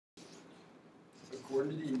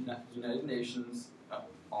according to the United Nations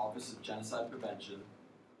Office of Genocide Prevention,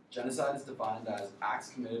 genocide is defined as acts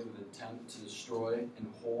committed with intent to destroy in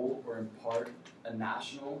whole or in part a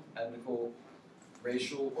national, ethnical,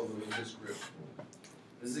 racial, or religious group.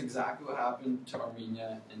 This is exactly what happened to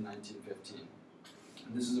Armenia in 1915.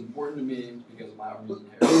 And this is important to me because of my Armenian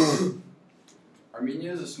heritage.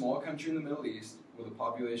 Armenia is a small country in the Middle East with a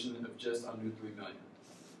population of just under 3 million.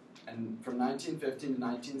 And from 1915 to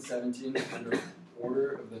 1917, under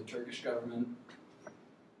order of the Turkish government,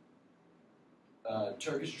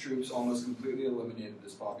 Turkish troops almost completely eliminated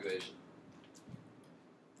this population.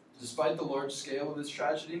 Despite the large scale of this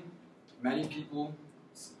tragedy, many people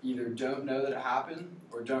either don't know that it happened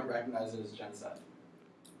or don't recognize it as genocide.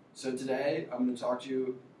 So today, I'm going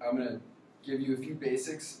to give you a few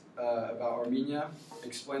basics about Armenia,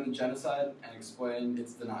 explain the genocide, and explain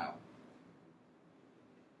its denial.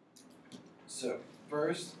 So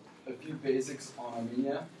first, a few basics on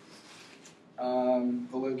Armenia.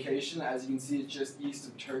 The location, as you can see, it's just east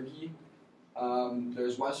of Turkey.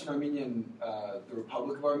 There's Western Armenia and the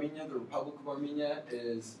Republic of Armenia. The Republic of Armenia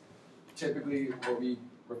is typically what we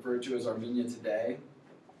refer to as Armenia today.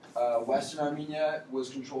 Western Armenia was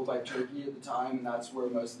controlled by Turkey at the time, and that's where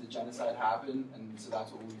most of the genocide happened, and so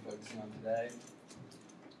that's what we'll be focusing on today.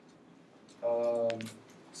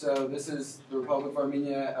 So this is the Republic of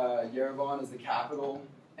Armenia. Yerevan is the capital,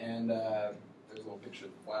 and there's a little picture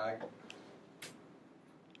of the flag.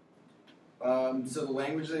 So the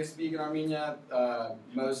language they speak in Armenia,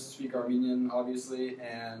 most speak Armenian, obviously,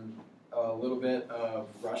 and a little bit of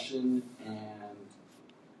Russian and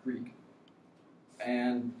Greek.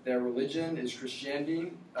 And their religion is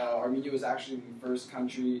Christianity. Armenia was actually the first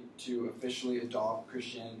country to officially adopt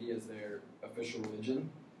Christianity as their official religion.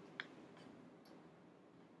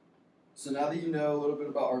 So now that you know a little bit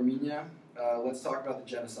about Armenia, let's talk about the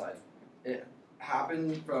genocide. It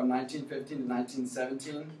happened from 1915 to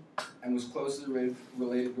 1917 and was closely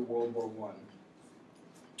related to World War I.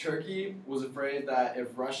 Turkey was afraid that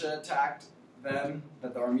if Russia attacked them,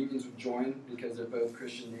 that the Armenians would join because they're both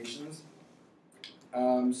Christian nations.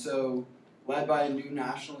 So, led by a new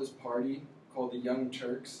nationalist party called the Young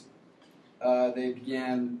Turks, they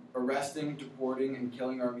began arresting, deporting, and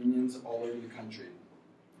killing Armenians all over the country.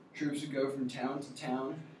 Troops would go from town to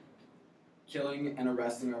town, killing and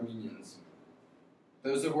arresting Armenians.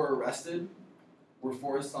 Those that were arrested were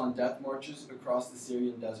forced on death marches across the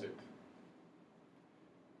Syrian desert.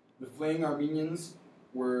 The fleeing Armenians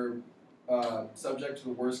were subject to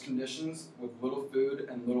the worst conditions with little food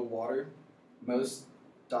and little water. Most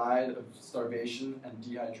died of starvation and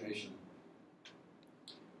dehydration.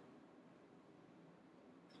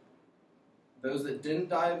 Those that didn't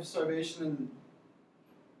die of starvation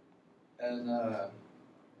and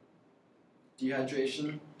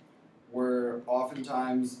dehydration were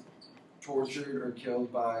oftentimes tortured or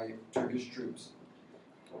killed by Turkish troops.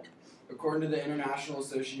 According to the International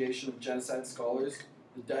Association of Genocide Scholars,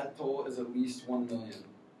 the death toll is at least 1 million.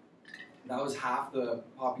 That was half the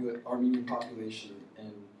Armenian population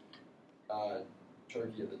in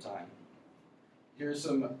Turkey at the time. Here's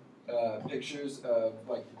some pictures of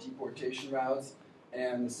like the deportation routes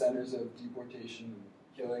and the centers of deportation and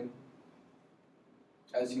killing.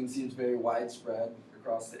 As you can see, it's very widespread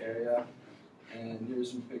across the area. And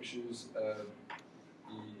here's some pictures of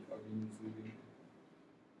the Armenians leaving.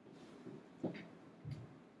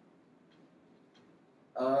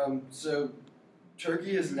 So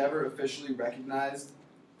Turkey has never officially recognized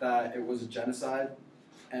that it was a genocide,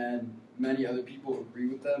 and many other people agree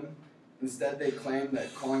with them. Instead, they claim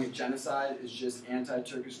that calling it genocide is just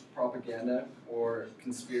anti-Turkish propaganda or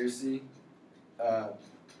conspiracy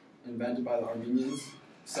invented by the Armenians.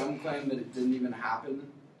 Some claim that it didn't even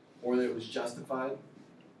happen or that it was justified.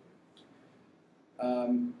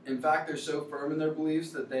 In fact, they're so firm in their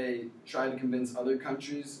beliefs that they try to convince other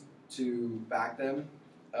countries to back them.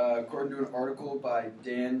 According to an article by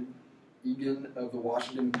Dan Egan of the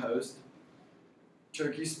Washington Post,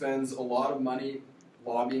 Turkey spends a lot of money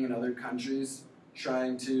lobbying in other countries,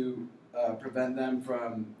 trying to prevent them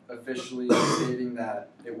from officially stating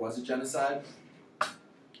that it was a genocide.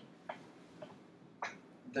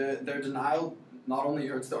 Their denial not only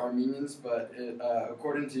hurts the Armenians, but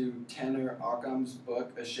according to Taner Akam's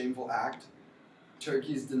book, A Shameful Act,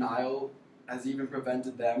 Turkey's denial has even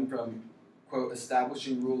prevented them from, quote,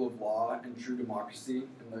 establishing rule of law and true democracy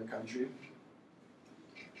in their country.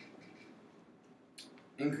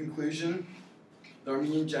 In conclusion, the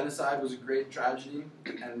Armenian genocide was a great tragedy,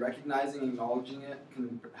 and recognizing and acknowledging it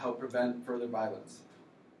can help prevent further violence.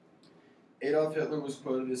 Adolf Hitler was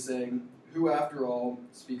quoted as saying, "Who, after all,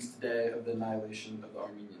 speaks today of the annihilation of the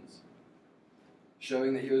Armenians?"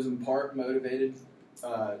 showing that he was in part motivated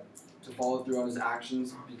to follow through on his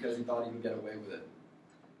actions because he thought he could get away with it.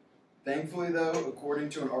 Thankfully, though, according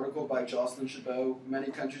to an article by Jocelyn Chabot,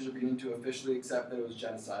 many countries are beginning to officially accept that it was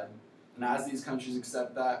genocide. And as these countries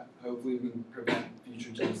accept that, hopefully we can prevent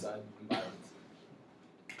future genocide.